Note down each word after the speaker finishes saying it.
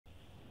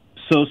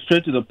So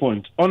straight to the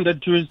point. On the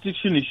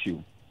jurisdiction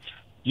issue,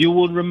 you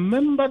will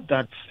remember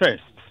that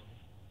first,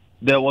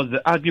 there was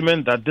the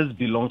argument that this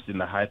belongs in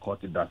the High Court.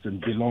 It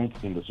doesn't belong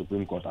in the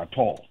Supreme Court at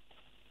all.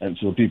 And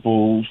so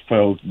people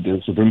felt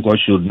the Supreme Court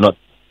should not.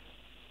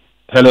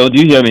 Hello,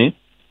 do you hear me?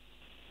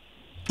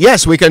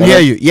 Yes, we can hear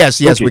you.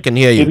 Yes, okay. We can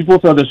hear you. So people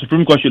felt the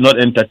Supreme Court should not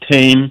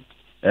entertain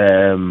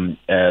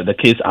the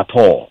case at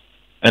all.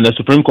 And the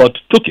Supreme Court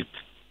took it.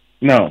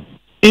 Now,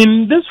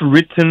 in this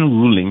written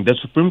ruling, the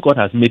Supreme Court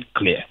has made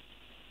clear,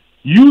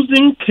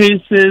 using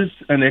cases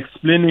and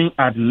explaining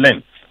at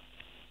length,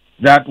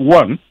 that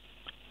one,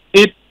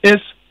 it is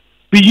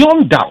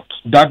beyond doubt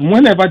that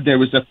whenever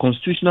there is a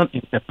constitutional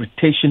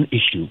interpretation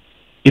issue,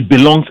 it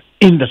belongs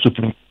in the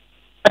Supreme Court.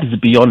 That is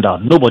beyond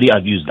doubt. Nobody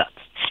argues that.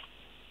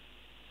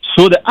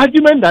 So the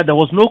argument that there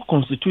was no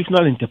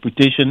constitutional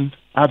interpretation,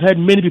 I've heard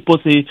many people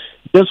say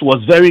this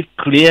was very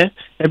clear,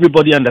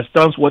 everybody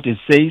understands what it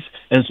says,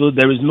 and so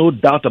there is no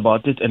doubt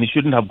about it, and it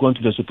shouldn't have gone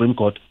to the Supreme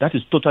Court. That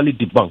is totally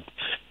debunked.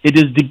 It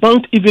is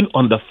debunked even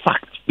on the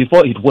fact,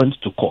 before it went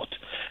to court,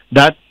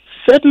 that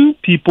certain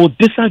people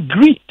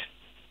disagreed.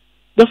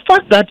 The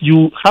fact that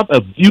you have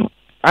a view,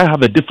 I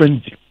have a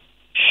different view,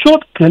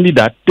 showed clearly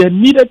that there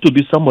needed to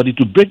be somebody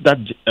to break that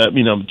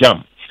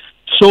jam.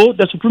 So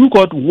the Supreme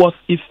Court was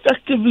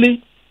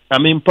effectively,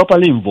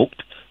 properly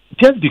invoked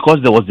just because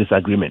there was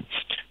disagreement.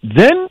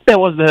 Then there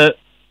was the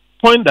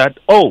point that,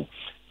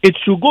 it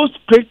should go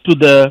straight to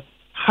the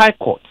High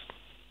Court.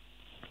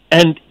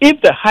 And if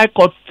the High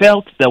Court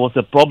felt there was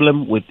a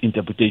problem with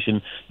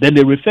interpretation, then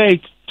they refer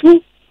it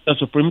to the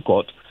Supreme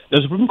Court.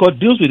 The Supreme Court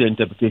deals with the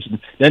interpretation,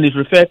 then it's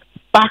referred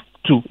back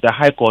to the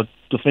High Court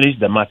to finish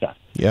the matter.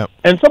 Yeah.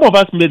 And some of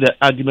us made the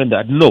argument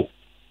that no,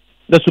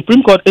 the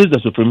Supreme Court is the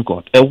Supreme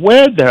Court, and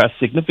where there are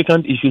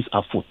significant issues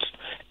afoot,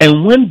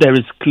 and when there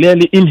is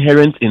clearly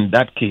inherent in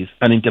that case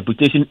an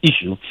interpretation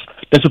issue,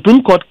 the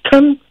Supreme Court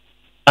can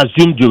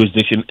assume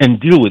jurisdiction and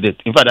deal with it.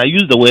 In fact, I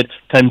use the word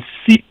can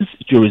seize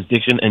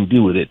jurisdiction and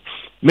deal with it.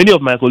 Many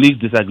of my colleagues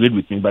disagreed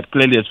with me, but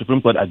clearly the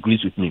Supreme Court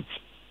agrees with me.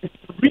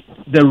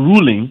 The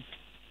ruling,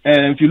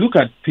 and if you look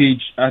at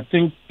page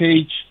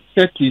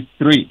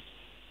 33,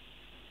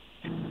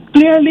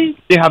 clearly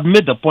they have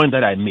made the point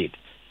that I made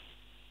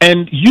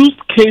and used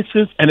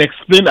cases and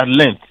explained at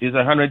length. It's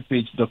a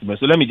 100-page document.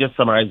 So let me just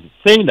summarize it,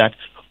 saying that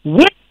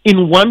when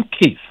in one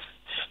case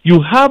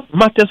you have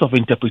matters of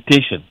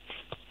interpretation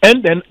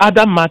and then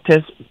other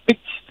matters which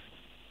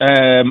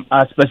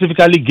are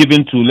specifically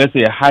given to, let's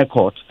say, a high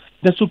court,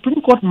 the Supreme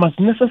Court must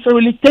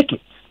necessarily take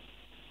it.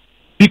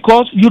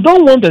 Because you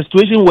don't want a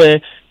situation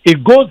where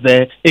it goes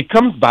there, it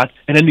comes back,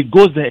 and then it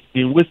goes there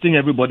in wasting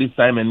everybody's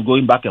time and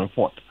going back and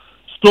forth.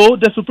 So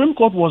the Supreme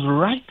Court was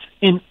right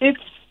in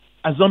its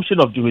assumption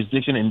of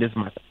jurisdiction in this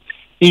matter.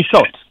 In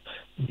short,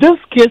 this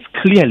case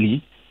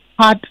clearly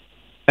had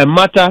a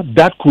matter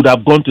that could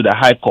have gone to the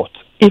High Court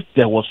if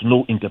there was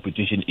no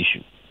interpretation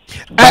issue.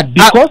 But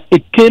because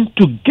it came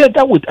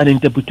together with an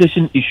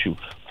interpretation issue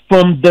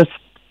from the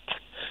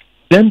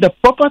then the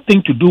proper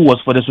thing to do was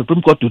for the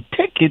Supreme Court to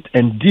take it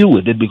and deal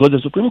with it, because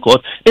the Supreme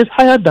Court is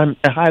higher than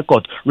a High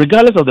Court,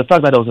 regardless of the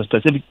fact that there was a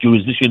specific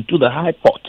jurisdiction to the High Court.